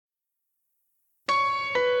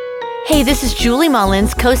Hey, this is Julie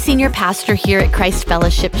Mullins, co-senior pastor here at Christ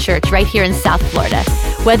Fellowship Church right here in South Florida.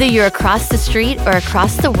 Whether you're across the street or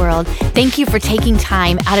across the world, thank you for taking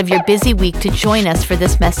time out of your busy week to join us for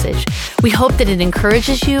this message. We hope that it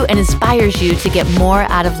encourages you and inspires you to get more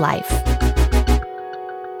out of life.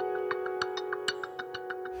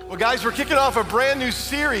 Well, guys, we're kicking off a brand new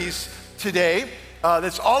series today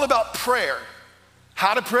that's all about prayer.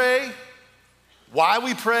 How to pray, why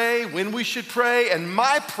we pray, when we should pray, and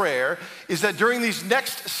my prayer is that during these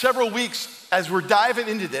next several weeks, as we're diving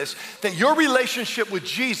into this, that your relationship with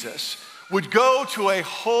Jesus would go to a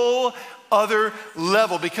whole other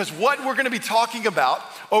level, because what we're gonna be talking about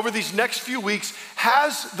over these next few weeks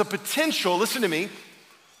has the potential, listen to me,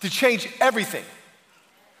 to change everything.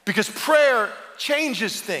 Because prayer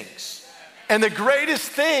changes things. And the greatest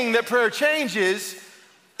thing that prayer changes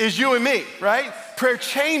is you and me, right? Prayer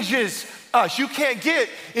changes us. You can't get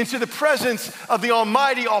into the presence of the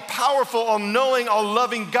Almighty, all-powerful, all-knowing,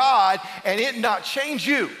 all-loving God and it not change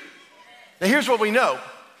you. Now here's what we know.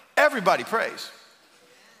 Everybody prays.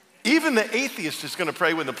 Even the atheist is gonna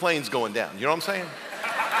pray when the plane's going down. You know what I'm saying?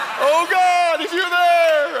 Oh God, if you're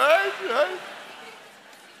there, right?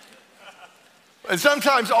 And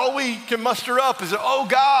sometimes all we can muster up is, oh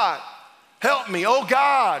God, help me, oh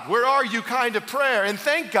God, where are you kind of prayer. And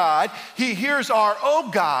thank God, He hears our oh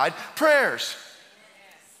God prayers.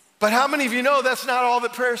 But how many of you know that's not all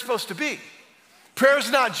that prayer is supposed to be? Prayer is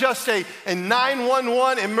not just a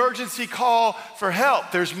 911 emergency call for help.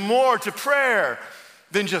 There's more to prayer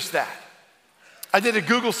than just that. I did a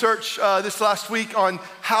Google search this last week on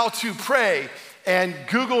how to pray, and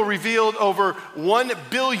Google revealed over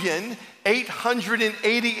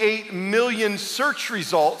 1,888,000,000 search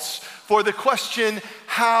results for the question,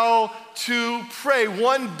 how to pray.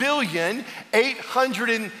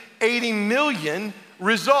 1,880,000,000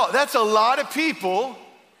 results. That's a lot of people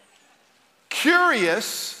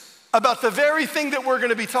curious about the very thing that we're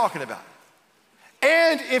gonna be talking about.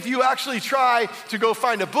 And if you actually try to go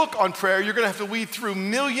find a book on prayer, you're gonna have to weed through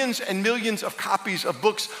millions and millions of copies of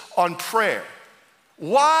books on prayer.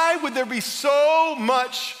 Why would there be so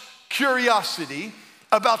much curiosity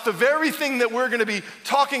about the very thing that we're gonna be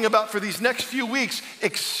talking about for these next few weeks,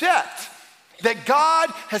 except that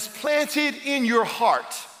God has planted in your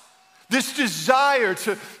heart this desire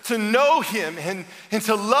to know Him and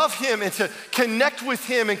to love Him and to connect with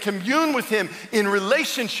Him and commune with Him in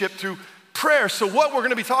relationship through prayer. So what we're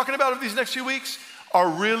gonna be talking about over these next few weeks are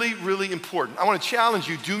really, really important. I wanna challenge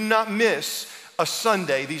you, do not miss a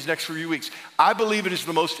Sunday these next few weeks. I believe it is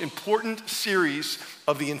the most important series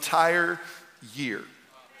of the entire year.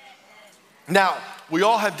 Now, we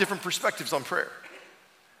all have different perspectives on prayer.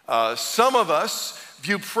 Some of us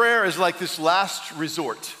view prayer as like this last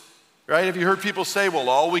resort, right? Have you heard people say, well,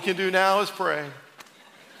 all we can do now is pray?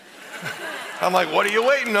 I'm like, what are you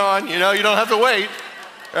waiting on? You know, you don't have to wait,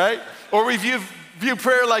 right? Or we view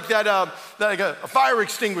prayer like that, like a fire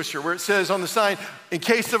extinguisher where it says on the sign, in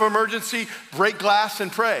case of emergency, break glass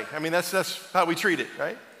and pray. I mean, that's how we treat it,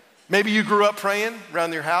 right? Maybe you grew up praying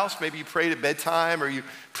around your house. Maybe you prayed at bedtime, or you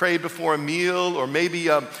prayed before a meal, or maybe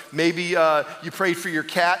you prayed for your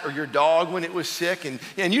cat or your dog when it was sick, and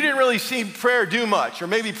you didn't really see prayer do much, or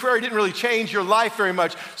maybe prayer didn't really change your life very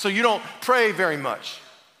much, so you don't pray very much.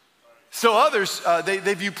 So others,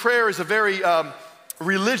 they view prayer as a very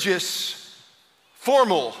religious,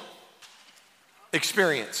 formal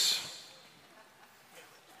experience.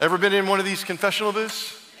 Ever been in one of these confessional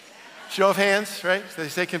booths? Show of hands, right? They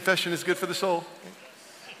say confession is good for the soul.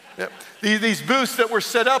 Yep. These booths that were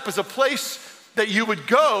set up as a place that you would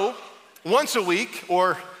go once a week,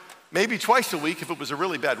 or maybe twice a week if it was a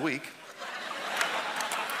really bad week.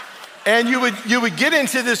 And you would get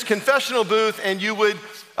into this confessional booth and you would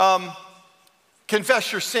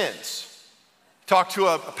confess your sins. Talk to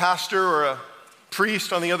a pastor or a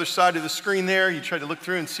priest on the other side of the screen there. You tried to look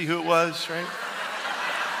through and see who it was, right?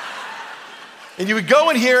 And you would go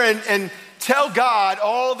in here and tell God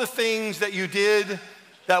all the things that you did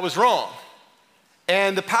that was wrong.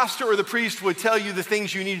 And the pastor or the priest would tell you the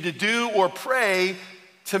things you needed to do or pray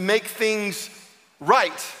to make things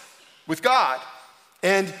right with God.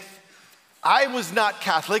 And I was not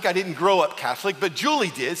Catholic. I didn't grow up Catholic, but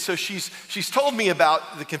Julie did. So she's told me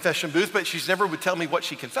about the confession booth, but she's never would tell me what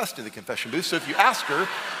she confessed in the confession booth. So if you ask her,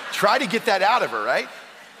 try to get that out of her, right?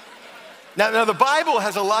 Now the Bible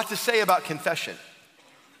has a lot to say about confession.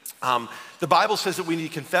 The Bible says that we need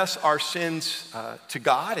to confess our sins to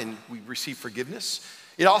God and we receive forgiveness.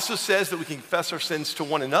 It also says that we can confess our sins to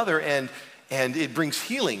one another and it brings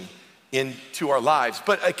healing into our lives.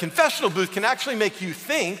 But a confessional booth can actually make you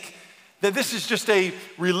think that this is just a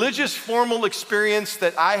religious formal experience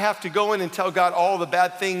that I have to go in and tell God all the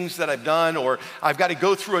bad things that I've done, or I've got to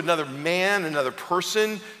go through another man, another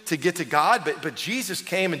person to get to God. But Jesus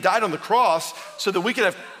came and died on the cross so that we could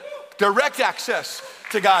have direct access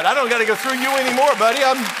to God. I don't got to go through you anymore, buddy.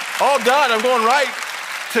 I'm all done. I'm going right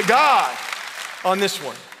to God on this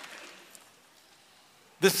one.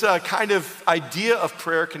 This kind of idea of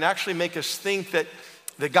prayer can actually make us think that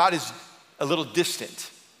God is a little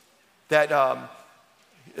distant, that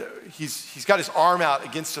he's got his arm out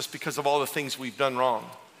against us because of all the things we've done wrong.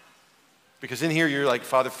 Because in here you're like,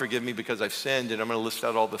 Father, forgive me because I've sinned, and I'm going to list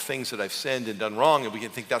out all the things that I've sinned and done wrong, and we can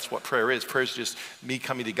think that's what prayer is. Prayer is just me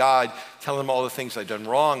coming to God, telling him all the things I've done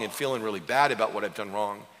wrong and feeling really bad about what I've done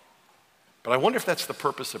wrong. But I wonder if that's the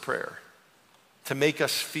purpose of prayer, to make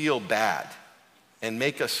us feel bad and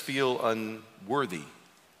make us feel unworthy.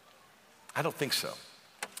 I don't think so.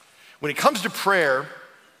 When it comes to prayer,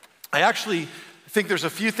 I actually think there's a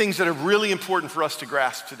few things that are really important for us to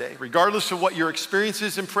grasp today. Regardless of what your experience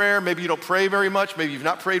is in prayer, maybe you don't pray very much, maybe you've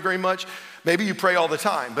not prayed very much, maybe you pray all the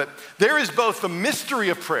time. But there is both the mystery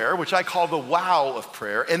of prayer, which I call the wow of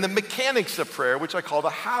prayer, and the mechanics of prayer, which I call the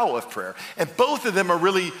how of prayer. And both of them are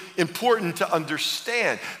really important to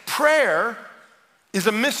understand. Prayer is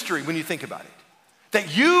a mystery when you think about it.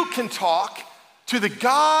 That you can talk to the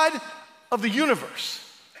God of the universe,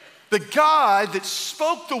 the God that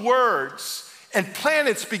spoke the words and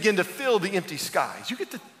planets begin to fill the empty skies. You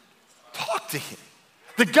get to talk to him.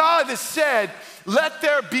 The God that said, let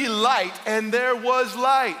there be light, and there was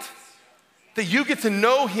light. That you get to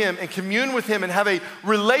know him and commune with him and have a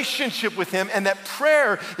relationship with him, and that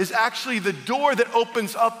prayer is actually the door that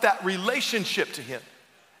opens up that relationship to him.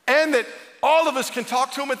 And that all of us can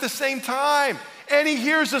talk to him at the same time. And he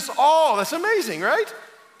hears us all. That's amazing, right?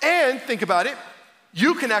 And think about it,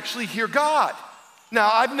 you can actually hear God. Now,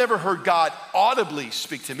 I've never heard God audibly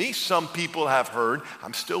speak to me. Some people have heard.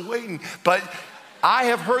 I'm still waiting. But I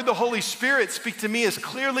have heard the Holy Spirit speak to me as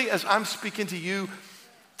clearly as I'm speaking to you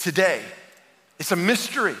today. It's a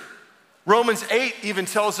mystery. Romans 8 even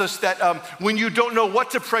tells us that when you don't know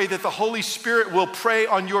what to pray, that the Holy Spirit will pray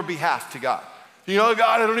on your behalf to God. You know,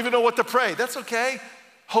 God, I don't even know what to pray. That's okay.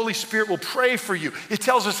 Holy Spirit will pray for you. It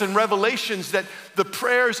tells us in Revelations that the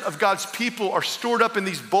prayers of God's people are stored up in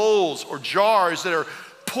these bowls or jars that are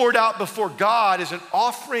poured out before God as an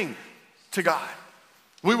offering to God.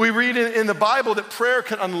 We read in the Bible that prayer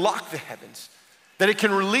can unlock the heavens, that it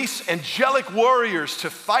can release angelic warriors to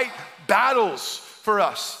fight battles for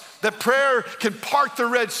us, that prayer can part the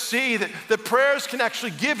Red Sea, that prayers can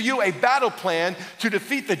actually give you a battle plan to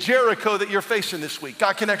defeat the Jericho that you're facing this week.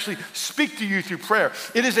 God can actually speak to you through prayer.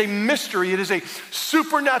 It is a mystery. It is a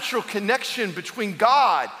supernatural connection between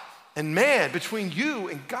God and man, between you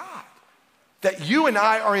and God, that you and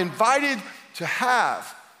I are invited to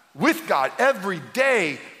have with God every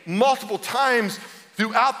day, multiple times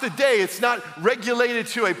throughout the day. It's not regulated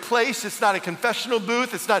to a place. It's not a confessional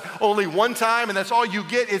booth. It's not only one time and that's all you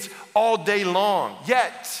get. It's all day long.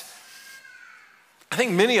 Yet, I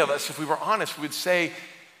think many of us, if we were honest, would say,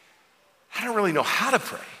 I don't really know how to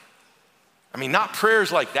pray. I mean, not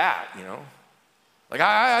prayers like that, you know. Like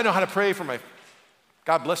I know how to pray for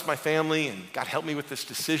God bless my family and God help me with this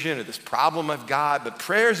decision or this problem I've got, but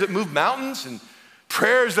prayers that move mountains and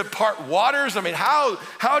prayers that part waters. I mean, how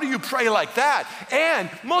do you pray like that? And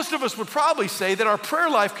most of us would probably say that our prayer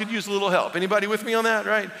life could use a little help. Anybody with me on that,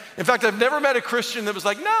 right? In fact, I've never met a Christian that was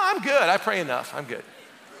like, no, I'm good. I pray enough. I'm good.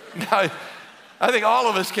 Now, I think all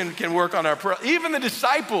of us can work on our prayer. Even the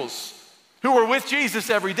disciples who were with Jesus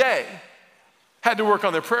every day had to work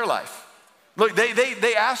on their prayer life. Look,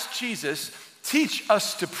 they asked Jesus, teach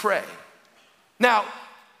us to pray. Now,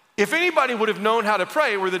 if anybody would have known how to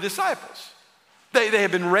pray, it were the disciples. They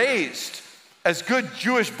had been raised as good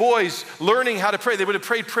Jewish boys learning how to pray. They would have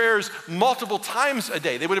prayed prayers multiple times a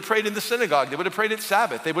day. They would have prayed in the synagogue. They would have prayed at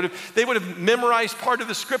Sabbath. They would have memorized part of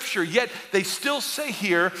the scripture. Yet they still say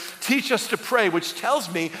here, teach us to pray, which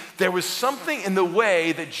tells me there was something in the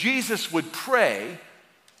way that Jesus would pray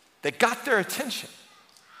that got their attention.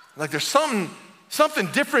 Like there's something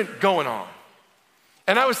different going on.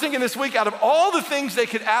 And I was thinking this week, out of all the things they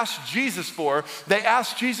could ask Jesus for, they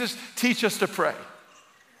asked Jesus, teach us to pray.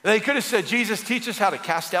 They could have said, Jesus, teach us how to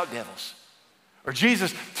cast out devils. Or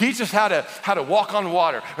Jesus, teach us how to walk on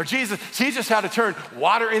water. Or Jesus, teach us how to turn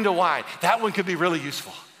water into wine. That one could be really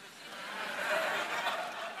useful.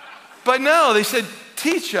 But no, they said,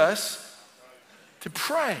 teach us to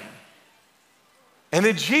pray. And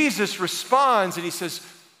then Jesus responds and he says,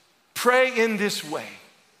 pray in this way.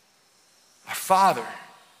 Our Father,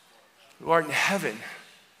 who art in heaven,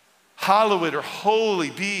 hallowed or holy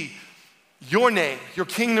be your name, your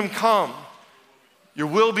kingdom come, your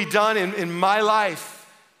will be done in my life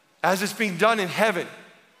as it's being done in heaven.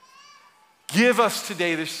 Give us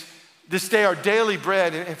today, this day, our daily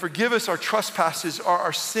bread, and forgive us our trespasses,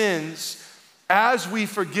 our sins, as we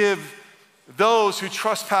forgive those who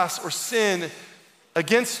trespass or sin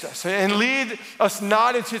against us. And lead us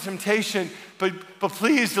not into temptation, but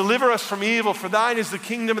please deliver us from evil. For thine is the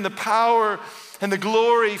kingdom and the power and the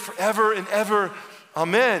glory forever and ever.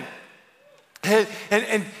 Amen.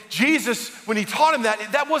 And Jesus, when he taught him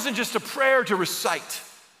that wasn't just a prayer to recite.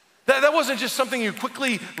 That wasn't just something you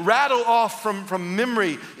quickly rattle off from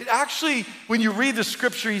memory. It actually, when you read the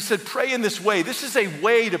scripture, he said, pray in this way. This is a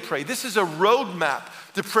way to pray. This is a roadmap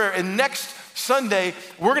to prayer. And next Sunday,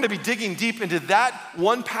 we're gonna be digging deep into that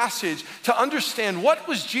one passage to understand what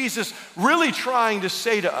was Jesus really trying to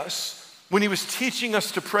say to us when he was teaching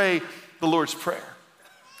us to pray the Lord's Prayer.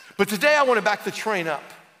 But today I wanna back the train up.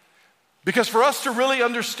 Because for us to really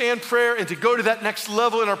understand prayer and to go to that next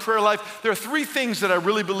level in our prayer life, there are three things that I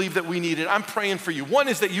really believe that we need, and I'm praying for you. One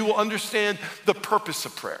is that you will understand the purpose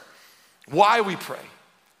of prayer, why we pray.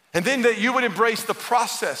 And then that you would embrace the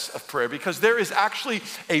process of prayer, because there is actually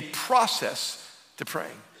a process to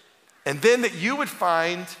praying. And then that you would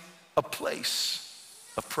find a place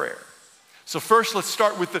of prayer. So first, let's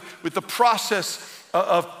start with the process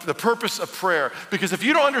of the purpose of prayer. Because if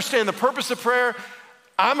you don't understand the purpose of prayer,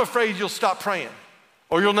 I'm afraid you'll stop praying,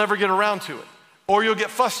 or you'll never get around to it, or you'll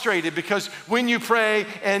get frustrated because when you pray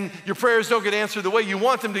and your prayers don't get answered the way you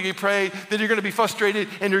want them to get prayed, then you're gonna be frustrated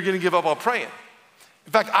and you're gonna give up on praying.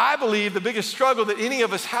 In fact, I believe the biggest struggle that any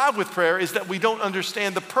of us have with prayer is that we don't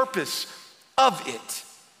understand the purpose of it.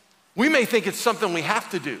 We may think it's something we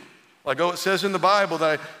have to do. Like, it says in the Bible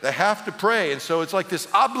that I have to pray, and so it's like this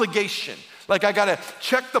obligation. Like I gotta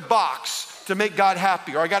check the box to make God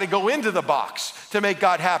happy, or I gotta go into the box to make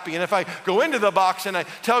God happy. And if I go into the box and I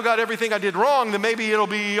tell God everything I did wrong, then maybe it'll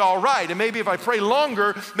be all right. And maybe if I pray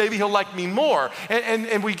longer, maybe he'll like me more.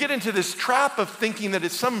 And we get into this trap of thinking that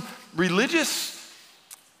it's some religious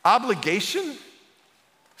obligation,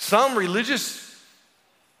 some religious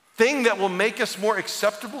thing that will make us more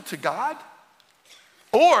acceptable to God.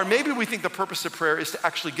 Or maybe we think the purpose of prayer is to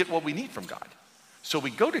actually get what we need from God. So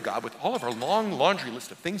we go to God with all of our long laundry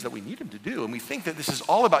list of things that we need him to do, and we think that this is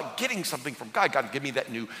all about getting something from God. God, give me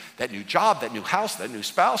that new job, that new house, that new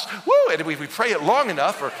spouse. Woo! And if we pray it long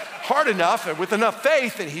enough or hard enough and with enough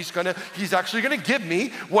faith, and he's actually gonna give me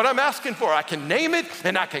what I'm asking for. I can name it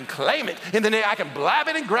and I can claim it. I can blab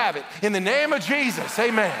it and grab it. In the name of Jesus,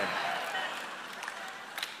 amen.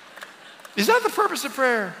 Is that the purpose of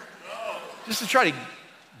prayer? Just to try to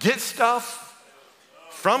get stuff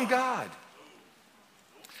from God.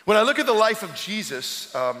 When I look at the life of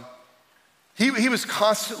Jesus, he was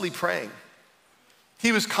constantly praying.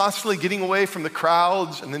 He was constantly getting away from the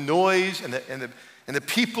crowds and the noise and the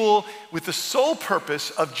people with the sole purpose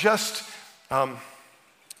of just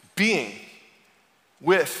being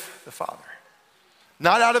with the Father.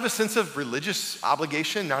 Not out of a sense of religious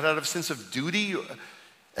obligation, not out of a sense of duty,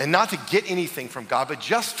 and not to get anything from God, but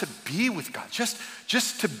just to be with God,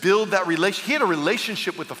 just to build that relationship. He had a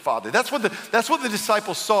relationship with the Father. That's what the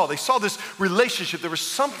disciples saw. They saw this relationship. There was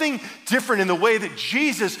something different in the way that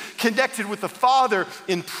Jesus connected with the Father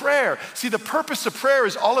in prayer. See, the purpose of prayer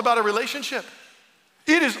is all about a relationship.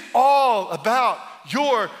 It is all about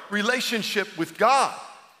your relationship with God.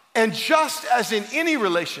 And just as in any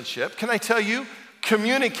relationship, can I tell you,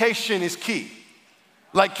 communication is key.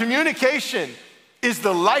 Like communication is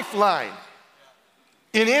the lifeline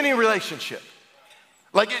in any relationship.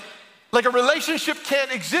 Like a relationship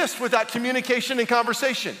can't exist without communication and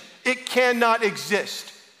conversation. It cannot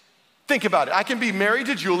exist. Think about it. I can be married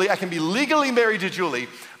to Julie, I can be legally married to Julie,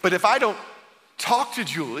 but if I don't talk to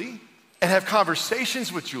Julie and have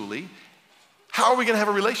conversations with Julie, how are we gonna have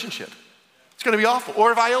a relationship? It's gonna be awful.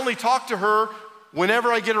 Or if I only talk to her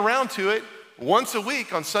whenever I get around to it, once a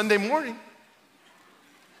week on Sunday morning,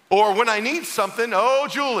 or when I need something, oh,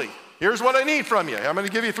 Julie, here's what I need from you. I'm gonna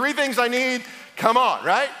give you 3 things I need, come on,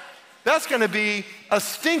 right? That's gonna be a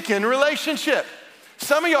stinking relationship.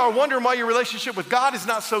 Some of y'all are wondering why your relationship with God is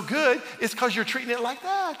not so good. It's because you're treating it like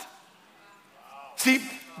that. See,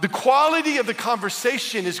 the quality of the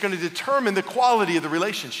conversation is gonna determine the quality of the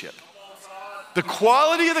relationship. The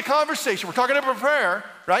quality of the conversation, we're talking about prayer,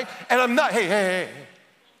 right? And I'm not, hey,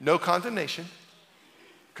 no condemnation.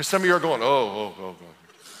 Because some of you are going, oh.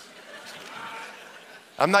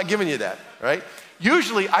 I'm not giving you that, right?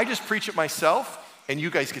 Usually I just preach it myself and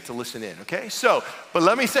you guys get to listen in, okay? So, but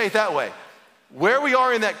let me say it that way. Where we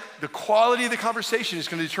are in that, the quality of the conversation is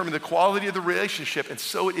gonna determine the quality of the relationship, and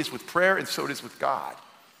so it is with prayer and so it is with God.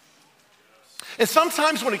 And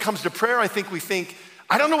sometimes when it comes to prayer, I think,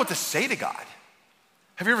 I don't know what to say to God.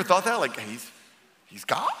 Have you ever thought that? Like, he's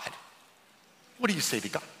God. What do you say to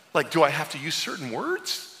God? Like, do I have to use certain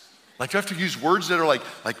words? Like, do I have to use words that are like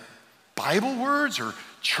Bible words or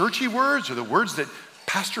churchy words or the words that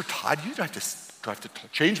Pastor Todd used? Do I have to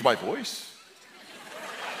change my voice?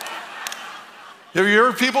 Have you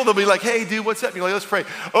heard people, they'll be like, hey, dude, what's up? And you're like, let's pray.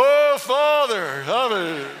 Oh,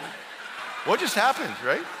 Father. What just happened,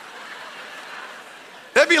 right?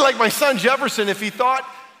 That'd be like my son Jefferson if he thought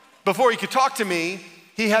before he could talk to me,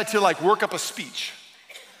 he had to like work up a speech.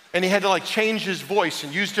 And he had to like change his voice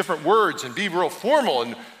and use different words and be real formal.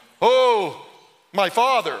 And, oh, my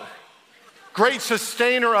Father, great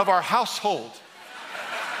sustainer of our household,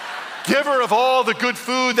 giver of all the good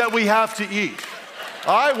food that we have to eat.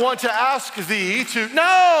 I want to ask thee to,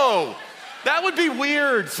 no, that would be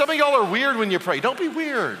weird. Some of y'all are weird when you pray. Don't be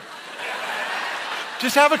weird.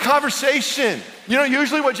 Just have a conversation. You know,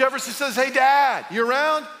 usually what Jefferson says, hey, Dad, you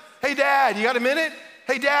around? Hey, Dad, you got a minute?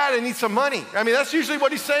 Hey, Dad, I need some money. I mean, that's usually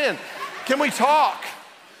what he's saying. Can we talk?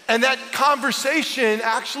 And that conversation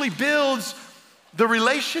actually builds the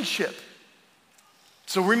relationship.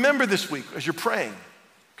 So remember this week as you're praying,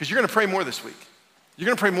 because you're going to pray more this week. You're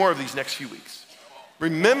going to pray more of these next few weeks.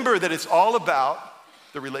 Remember that it's all about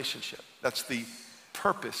the relationship. That's the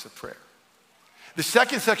purpose of prayer. The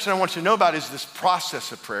second section I want you to know about is this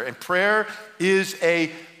process of prayer. And prayer is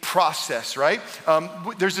a process, right?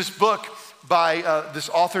 There's this book by this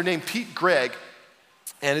author named Pete Greig.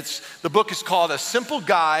 And the book is called A Simple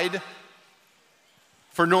Guide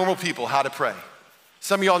for Normal People, How to Pray.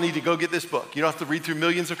 Some of y'all need to go get this book. You don't have to read through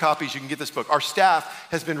millions of copies. You can get this book. Our staff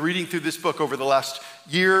has been reading through this book over the last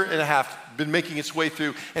year and a half, been making its way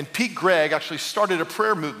through. And Pete Greig actually started a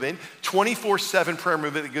prayer movement, 24/7 prayer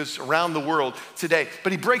movement that goes around the world today.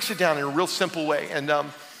 But he breaks it down in a real simple way. And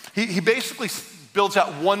he basically builds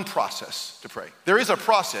out one process to pray. There is a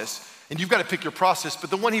process, and you've got to pick your process, but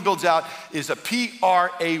the one he builds out is a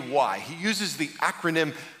PRAY. He uses the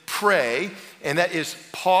acronym PRAY, and that is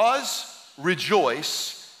pause,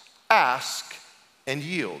 rejoice, ask, and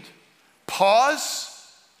yield. Pause,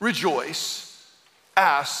 rejoice,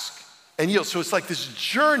 ask, and yield. So it's like this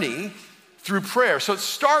journey through prayer. So it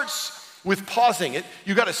starts with pausing it.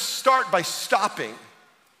 You got to start by stopping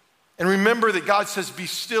and remember that God says, be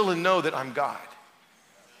still and know that I'm God.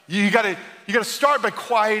 You got to start by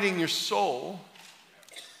quieting your soul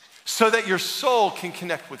so that your soul can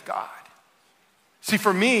connect with God. See,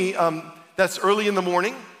 for me, that's early in the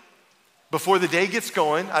morning. Before the day gets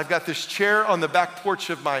going, I've got this chair on the back porch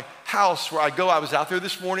of my house where I go. I was out there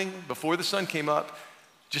this morning before the sun came up,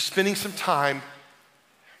 just spending some time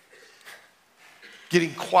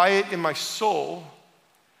getting quiet in my soul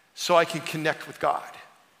so I can connect with God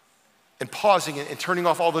and pausing it and turning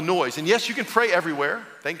off all the noise. And yes, you can pray everywhere,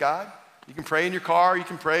 thank God. You can pray in your car, you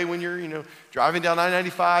can pray when you're driving down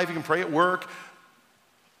I-95, you can pray at work.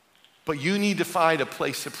 But you need to find a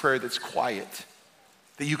place of prayer that's quiet,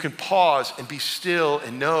 that you can pause and be still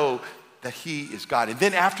and know that he is God. And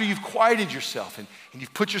then after you've quieted yourself and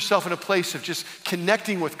you've put yourself in a place of just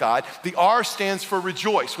connecting with God, the R stands for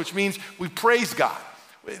rejoice, which means we praise God.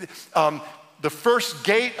 The first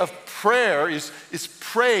gate of prayer is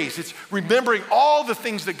praise. It's remembering all the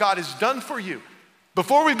things that God has done for you.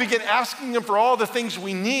 Before we begin asking him for all the things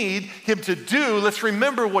we need him to do, let's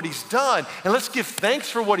remember what he's done and let's give thanks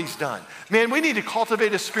for what he's done. Man, we need to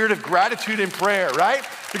cultivate a spirit of gratitude in prayer, right?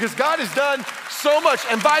 Because God has done so much.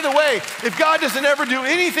 And by the way, if God doesn't ever do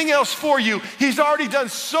anything else for you, he's already done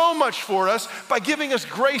so much for us by giving us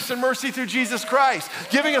grace and mercy through Jesus Christ,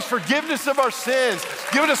 giving us forgiveness of our sins,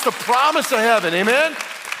 giving us the promise of heaven, amen?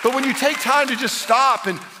 But when you take time to just stop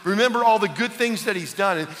and remember all the good things that he's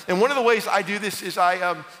done, and one of the ways I do this is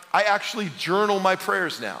I actually journal my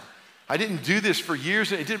prayers now. I didn't do this for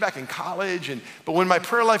years. I did it back in college, but when my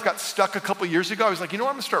prayer life got stuck a couple years ago, I was like, you know what,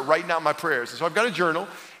 I'm gonna start writing out my prayers. And so I've got a journal,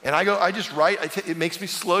 and I just write. It makes me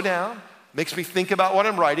slow down, makes me think about what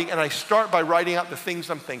I'm writing, and I start by writing out the things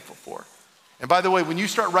I'm thankful for. And by the way, when you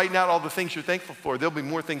start writing out all the things you're thankful for, there'll be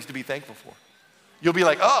more things to be thankful for. You'll be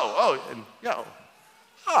like, oh,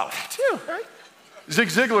 too, right? Zig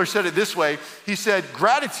Ziglar said it this way. He said,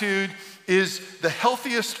 gratitude is the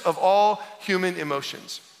healthiest of all human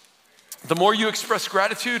emotions. The more you express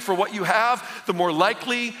gratitude for what you have, the more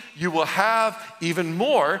likely you will have even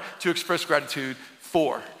more to express gratitude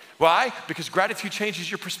for. Why? Because gratitude changes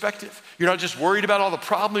your perspective. You're not just worried about all the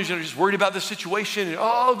problems. You're not just worried about the situation. And,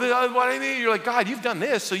 what I mean? You're like, God, you've done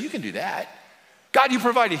this, so you can do that. God, you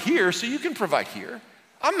provided here, so you can provide here.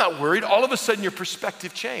 I'm not worried. All of a sudden, your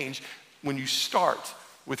perspective changed when you start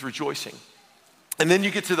with rejoicing. And then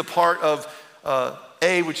you get to the part of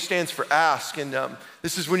A, which stands for ask. And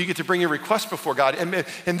this is when you get to bring your request before God.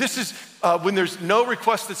 And this is when there's no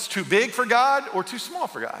request that's too big for God or too small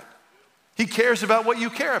for God. He cares about what you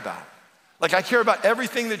care about. Like I care about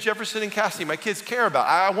everything that Jefferson and Cassie, my kids, care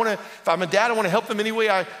about. If I'm a dad, I want to help them any way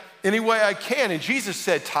I can. And Jesus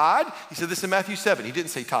said, Todd, he said this in Matthew 7. He didn't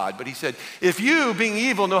say Todd, but he said, if you, being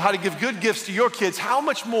evil, know how to give good gifts to your kids, how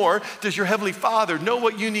much more does your heavenly Father know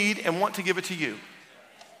what you need and want to give it to you?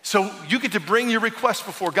 So you get to bring your requests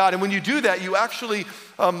before God. And when you do that, you actually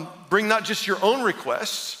bring not just your own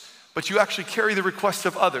requests, but you actually carry the requests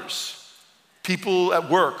of others. People at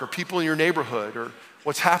work or people in your neighborhood or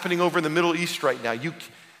what's happening over in the Middle East right now.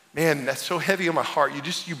 Man, that's so heavy on my heart.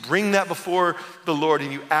 You bring that before the Lord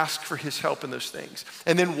and you ask for his help in those things.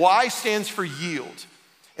 And then Y stands for yield.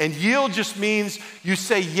 And yield just means you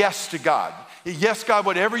say yes to God. Yes, God,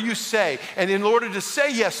 whatever you say. And in order to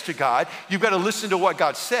say yes to God, you've got to listen to what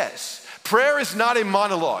God says. Prayer is not a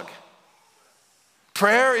monologue.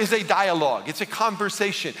 Prayer is a dialogue. It's a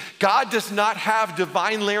conversation. God does not have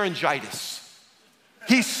divine laryngitis.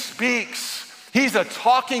 He speaks. He's a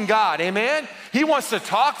talking God, amen? He wants to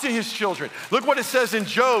talk to his children. Look what it says in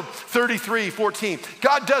Job 33:14.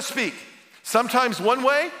 God does speak, sometimes one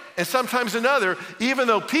way and sometimes another, even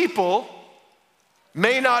though people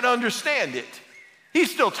may not understand it. He's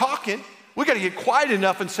still talking. We got to get quiet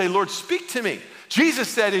enough and say, Lord, speak to me. Jesus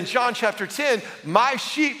said in John chapter 10, my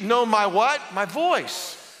sheep know my what? My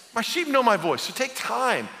voice. My sheep know my voice. So take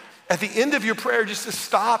time at the end of your prayer just to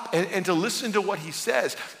stop and to listen to what he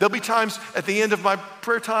says. There'll be times at the end of my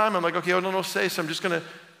prayer time, I'm like, okay, I don't know what to say, so I'm just gonna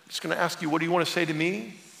ask you, what do you want to say to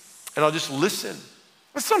me? And I'll just listen.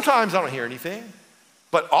 But sometimes I don't hear anything.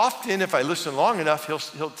 But often, if I listen long enough, he'll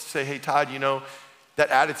say, hey, Todd, that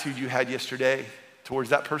attitude you had yesterday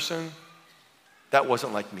towards that person, that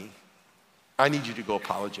wasn't like me. I need you to go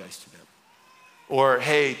apologize to them. Or,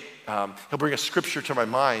 hey, he'll bring a scripture to my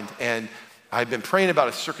mind, and I've been praying about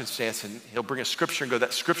a circumstance, and he'll bring a scripture and go,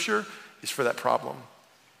 that scripture is for that problem.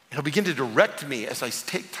 And he'll begin to direct me as I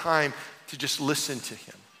take time to just listen to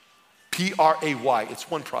him. P-R-A-Y,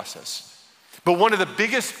 it's one process. But one of the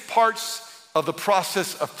biggest parts of the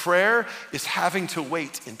process of prayer is having to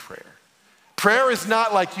wait in prayer. Prayer is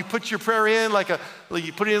not like you put your prayer in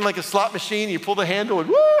you put it in like a slot machine, you pull the handle and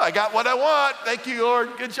woo, I got what I want. Thank you, Lord,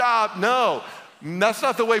 good job. No, that's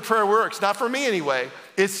not the way prayer works. Not for me anyway.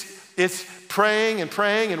 It's praying and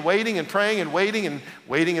praying and waiting and praying and waiting and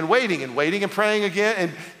waiting and waiting and waiting and praying again.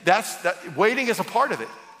 And waiting is a part of it.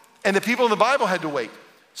 And the people in the Bible had to wait.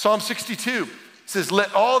 Psalm 62 says,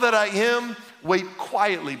 let all that I am wait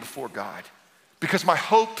quietly before God, because my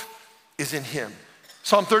hope is in him.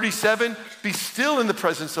 Psalm 37, be still in the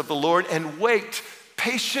presence of the Lord and wait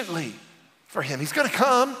patiently for him. He's gonna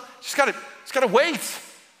come, just gotta wait.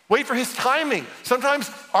 Wait for his timing. Sometimes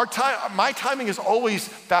my timing is always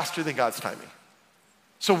faster than God's timing.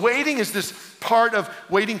 So waiting is this part of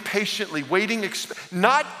waiting patiently,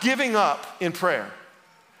 not giving up in prayer.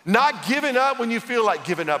 Not giving up when you feel like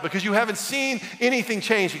giving up because you haven't seen anything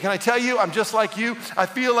change. Can I tell you, I'm just like you. I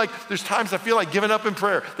feel like there's times I feel like giving up in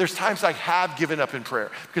prayer. There's times I have given up in prayer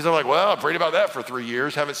because I'm like, well, I prayed about that for 3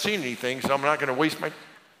 years, haven't seen anything, so I'm not gonna waste my...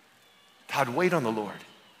 God, wait on the Lord.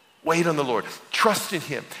 Wait on the Lord. Trust in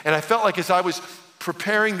him. And I felt like as I was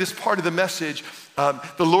preparing this part of the message,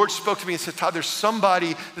 the Lord spoke to me and said, Todd, there's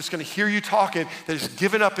somebody that's gonna hear you talking that has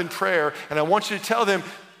given up in prayer, and I want you to tell them,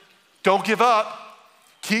 don't give up.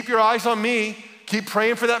 Keep your eyes on me. Keep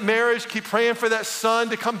praying for that marriage. Keep praying for that son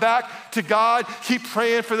to come back to God. Keep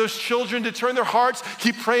praying for those children to turn their hearts.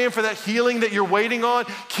 Keep praying for that healing that you're waiting on.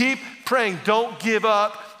 Keep praying. Don't give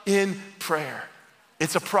up in prayer.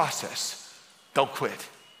 It's a process. Don't quit.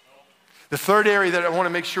 The third area that I want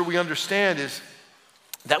to make sure we understand is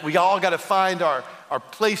that we all got to find our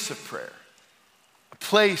place of prayer. A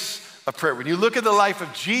place of prayer. When you look at the life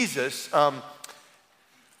of Jesus,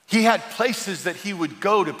 he had places that he would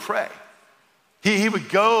go to pray. He would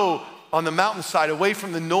go on the mountainside away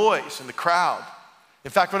from the noise and the crowd.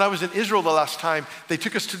 In fact, when I was in Israel the last time, they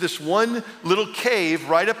took us to this one little cave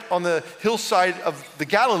right up on the hillside of the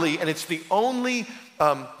Galilee, and it's the only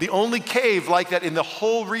cave like that in the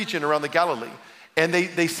whole region around the Galilee. And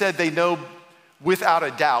they said they know without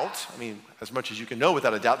a doubt, I mean, as much as you can know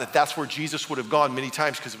without a doubt, that that's where Jesus would have gone many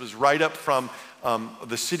times because it was right up from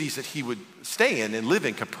the cities that he would stay in and live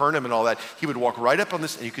in, Capernaum and all that. He would walk right up on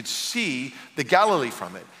this and you could see the Galilee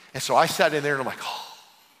from it. And so I sat in there and I'm like, oh.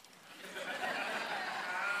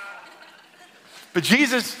 But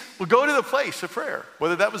Jesus would go to the place of prayer,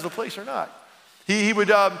 whether that was the place or not. He would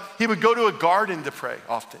go to a garden to pray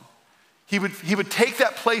often. He would take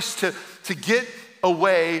that place to get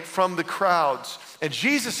away from the crowds. And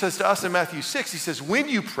Jesus says to us in Matthew 6, he says, when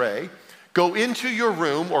you pray, go into your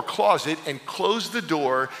room or closet and close the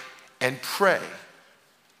door and pray.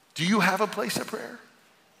 Do you have a place of prayer?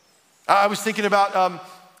 I was thinking about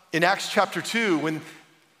in Acts chapter 2, when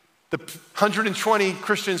the 120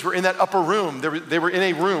 Christians were in that upper room. They were in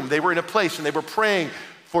a room, they were in a place, and they were praying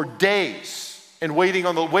for days and waiting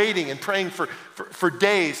and praying for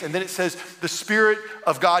days. And then it says the Spirit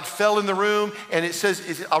of God fell in the room, and it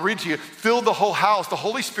says, I'll read to you, filled the whole house. The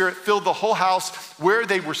Holy Spirit filled the whole house where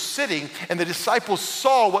they were sitting, and the disciples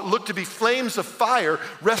saw what looked to be flames of fire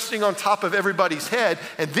resting on top of everybody's head.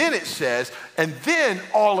 And then it says, and then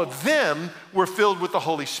all of them were filled with the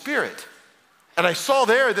Holy Spirit. And I saw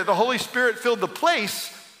there that the Holy Spirit filled the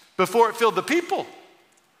place before it filled the people.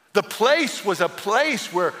 The place was a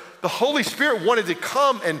place where the Holy Spirit wanted to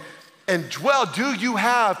come and dwell. Do you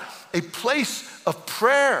have a place of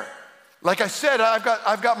prayer? Like I said,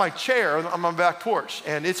 I've got my chair on my back porch,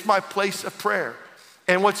 and it's my place of prayer.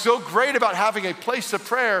 And what's so great about having a place of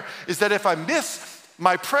prayer is that if I miss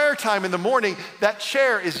my prayer time in the morning, that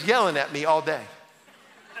chair is yelling at me all day.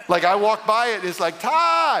 Like I walk by it, it's like,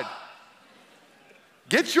 Todd,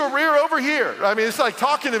 get your rear over here. I mean, it's like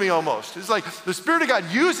talking to me almost. It's like the Spirit of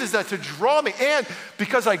God uses that to draw me. And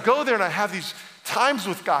because I go there and I have these times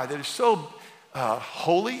with God that are so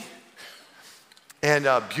holy and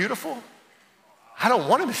beautiful, I don't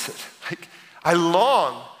want to miss it. Like, I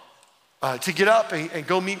long to get up and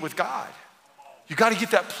go meet with God. You got to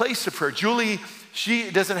get that place of prayer. Julie,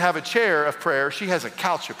 she doesn't have a chair of prayer. She has a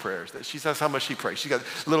couch of prayers. That's how much she prays. She got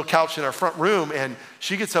a little couch in our front room, and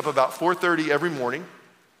she gets up about 4:30 every morning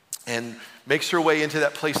and makes her way into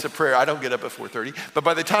that place of prayer. I don't get up at 4:30, but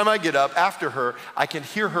by the time I get up after her, I can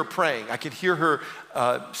hear her praying. I can hear her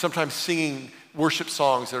sometimes singing worship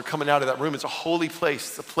songs that are coming out of that room. It's a holy place.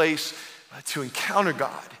 It's a place to encounter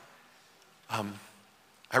God.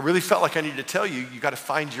 I really felt like I needed to tell you, you got to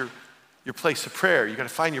find your place of prayer. You got to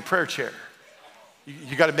find your prayer chair.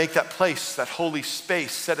 You got to make that place, that holy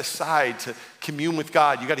space set aside to commune with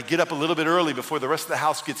God. You got to get up a little bit early before the rest of the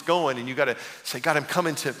house gets going, and you got to say, God, I'm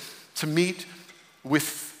coming to meet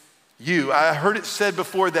with you. I heard it said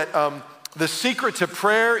before that the secret to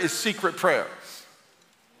prayer is secret prayer.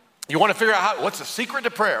 You want to figure out what's the secret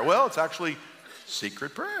to prayer? Well, it's actually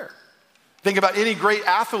secret prayer. Think about any great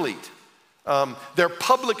athlete. Their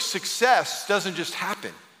public success doesn't just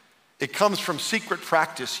happen. It comes from secret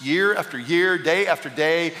practice, year after year, day after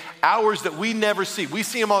day, hours that we never see. We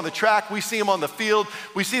see them on the track, we see them on the field,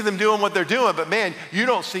 we see them doing what they're doing, but man, you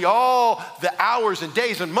don't see all the hours and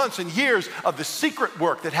days and months and years of the secret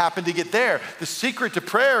work that happened to get there. The secret to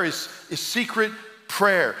prayer is secret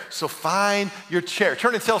prayer. So find your chair.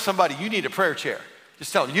 Turn and tell somebody you need a prayer chair.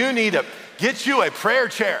 Just tell them you need to get you a prayer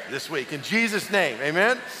chair this week in Jesus' name,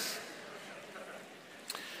 amen?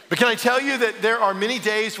 But can I tell you that there are many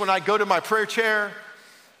days when I go to my prayer chair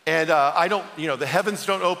and I don't, the heavens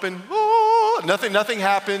don't open, nothing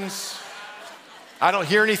happens. I don't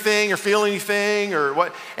hear anything or feel anything or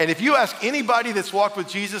what. And if you ask anybody that's walked with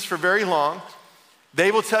Jesus for very long,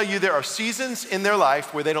 they will tell you there are seasons in their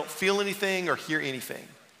life where they don't feel anything or hear anything.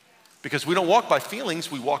 Because we don't walk by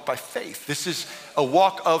feelings, we walk by faith. This is a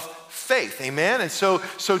walk of faith, amen? And so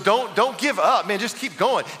don't give up, man, just keep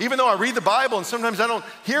going. Even though I read the Bible and sometimes I don't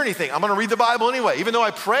hear anything, I'm gonna read the Bible anyway. Even though I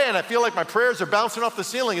pray and I feel like my prayers are bouncing off the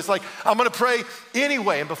ceiling, it's like, I'm gonna pray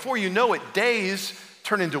anyway. And before you know it, days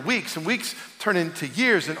turn into weeks and weeks turn into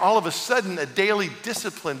years, and all of a sudden a daily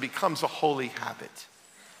discipline becomes a holy habit.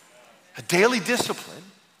 A daily discipline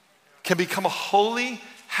can become a holy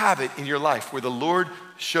habit in your life where the Lord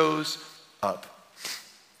shows up.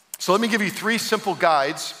 So let me give you 3 simple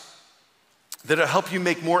guides that'll help you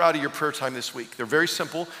make more out of your prayer time this week. They're very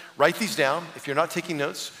simple. Write these down. If you're not taking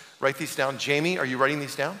notes, write these down. Jamie, are you writing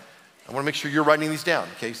these down? I wanna make sure you're writing these down,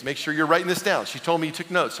 okay? So make sure you're writing this down. She told me you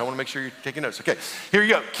took notes, so I wanna make sure you're taking notes. Okay, here you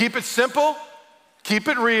go. Keep it simple, keep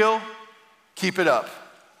it real, keep it up.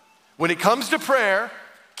 When it comes to prayer,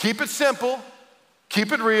 keep it simple,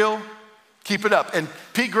 keep it real, keep it up. And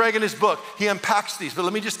Pete Greig in his book, he unpacks these, but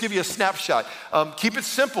let me just give you a snapshot. Keep it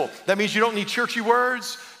simple. That means you don't need churchy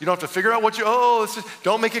words. You don't have to figure out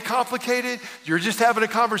don't make it complicated. You're just having a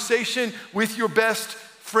conversation with your best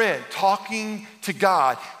friend, talking to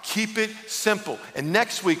God. Keep it simple. And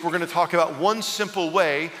next week, we're gonna talk about one simple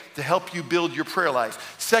way to help you build your prayer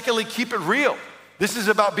life. Secondly, keep it real. This is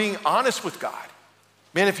about being honest with God.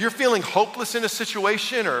 Man, if you're feeling hopeless in a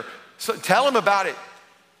situation tell him about it.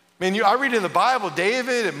 Man, I read in the Bible,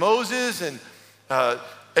 David and Moses and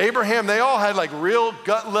Abraham, they all had like real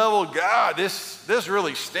gut level, God, this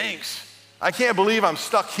really stinks. I can't believe I'm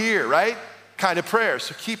stuck here, right? kind of prayer.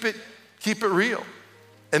 So keep it real.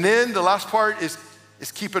 And then the last part is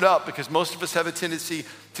keep it up, because most of us have a tendency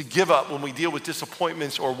to give up when we deal with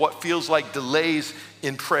disappointments or what feels like delays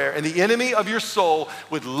in prayer. And the enemy of your soul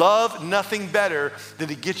would love nothing better than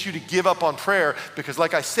to get you to give up on prayer, because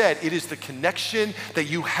like I said, it is the connection that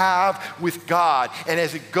you have with God. And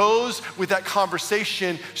as it goes with that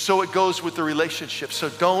conversation, so it goes with the relationship. So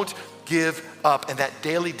don't give up, and that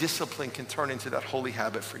daily discipline can turn into that holy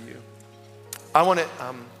habit for you. I want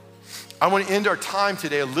to end our time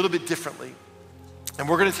today a little bit differently. And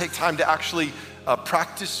we're gonna take time to actually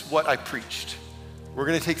practice what I preached. We're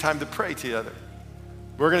gonna take time to pray together.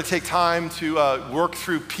 We're gonna take time to work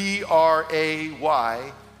through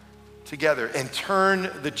PRAY together and turn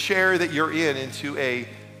the chair that you're in into a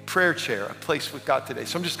prayer chair, a place with God today.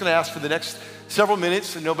 So I'm just gonna ask for the next several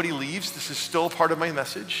minutes that nobody leaves. This is still part of my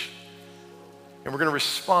message. And we're gonna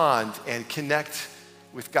respond and connect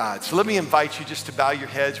with God. So let me invite you just to bow your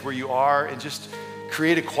heads where you are and just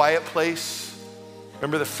create a quiet place.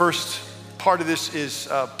 Remember, the first part of this is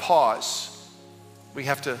pause. We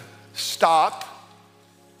have to stop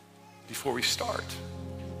before we start.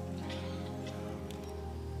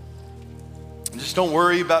 And just don't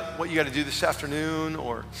worry about what you got to do this afternoon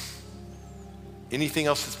or anything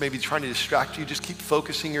else that's maybe trying to distract you. Just keep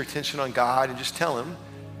focusing your attention on God and just tell him,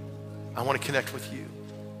 I want to connect with you.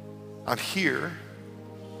 I'm here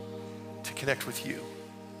to connect with you.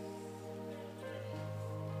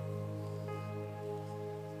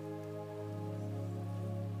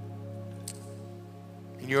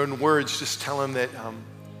 In your own words, just tell him that,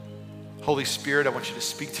 Holy Spirit, I want you to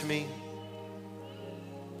speak to me.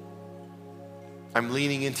 I'm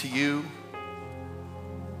leaning into you.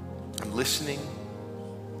 I'm listening.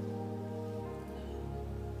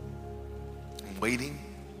 I'm waiting.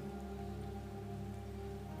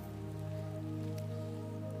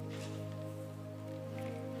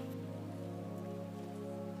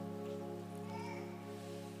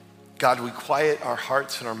 God, we quiet our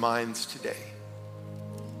hearts and our minds today.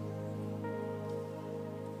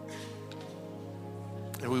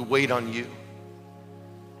 And we wait on you.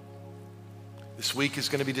 This week is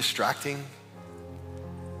going to be distracting.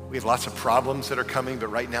 We have lots of problems that are coming, but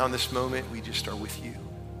right now in this moment, we just are with you.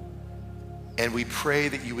 And we pray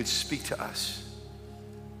that you would speak to us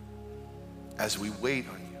as we wait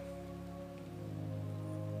on you.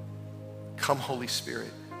 Come, Holy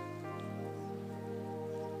Spirit.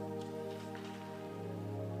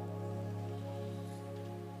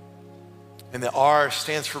 And the R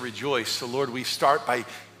stands for rejoice. So Lord, we start by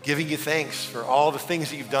giving you thanks for all the things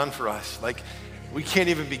that you've done for us. Like, we can't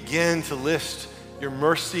even begin to list your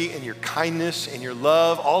mercy and your kindness and your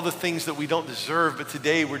love, all the things that we don't deserve, but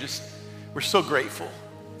today we're so grateful.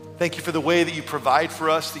 Thank you for the way that you provide for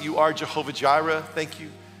us, that you are Jehovah Jireh. Thank you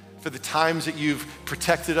for the times that you've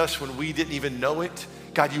protected us when we didn't even know it.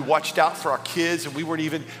 God, you watched out for our kids and we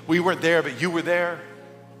weren't there, but you were there.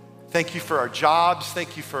 Thank you for our jobs.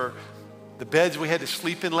 Thank you for the beds we had to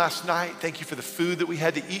sleep in last night. Thank you for the food that we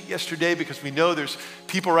had to eat yesterday, because we know there's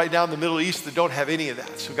people right now in the Middle East that don't have any of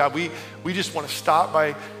that. So God, we just want to stop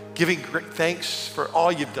by giving great thanks for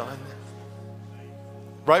all you've done.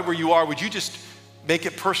 Right where you are, would you just make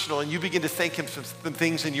it personal and you begin to thank him for some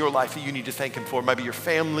things in your life that you need to thank him for. It might be your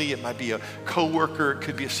family, it might be a coworker, it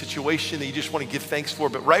could be a situation that you just want to give thanks for.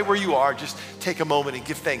 But right where you are, just take a moment and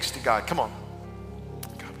give thanks to God. Come on.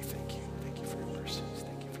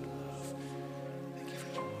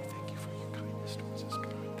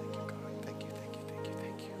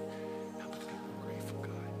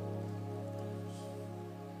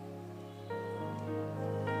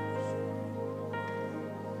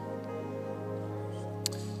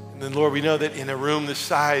 And then, Lord, we know that in a room this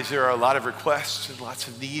size, there are a lot of requests and lots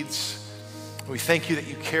of needs. We thank you that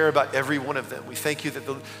you care about every one of them. We thank you that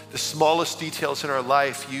the smallest details in our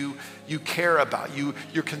life, you care about.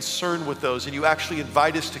 You're concerned with those, and you actually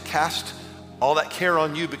invite us to cast all that care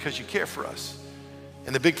on you because you care for us.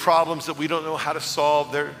 And the big problems that we don't know how to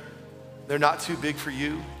solve, they're not too big for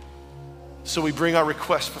you. So we bring our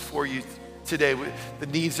requests before you today, the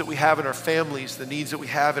needs that we have in our families, the needs that we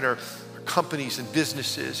have in our companies and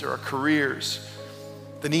businesses or our careers,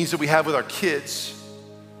 the needs that we have with our kids,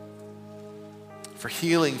 for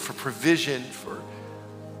healing, for provision, for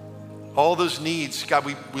all those needs. God,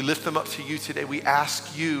 we lift them up to you today. We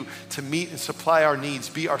ask you to meet and supply our needs,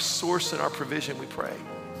 be our source and our provision, we pray.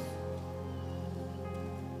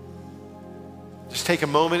 Just take a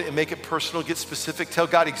moment and make it personal, get specific, tell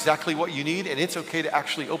God exactly what you need, and it's okay to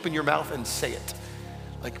actually open your mouth and say it.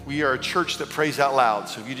 Like, we are a church that prays out loud.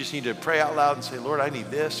 So if you just need to pray out loud and say, Lord, I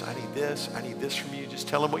need this, I need this, I need this from you, just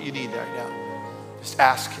tell him what you need right now. Just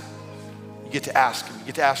ask him. You get to ask him. You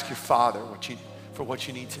get to ask your Father for what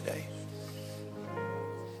you need today.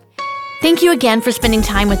 Thank you again for spending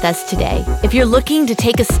time with us today. If you're looking to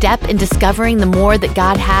take a step in discovering the more that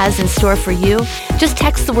God has in store for you, just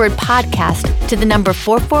text the word podcast to the number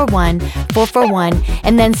 441-441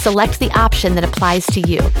 and then select the option that applies to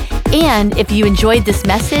you. And if you enjoyed this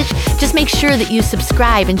message, just make sure that you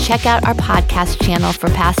subscribe and check out our podcast channel for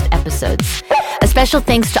past episodes. A special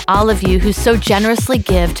thanks to all of you who so generously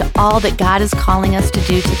give to all that God is calling us to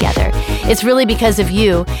do together. It's really because of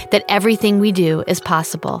you that everything we do is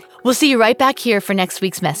possible. We'll see you right back here for next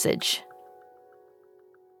week's message.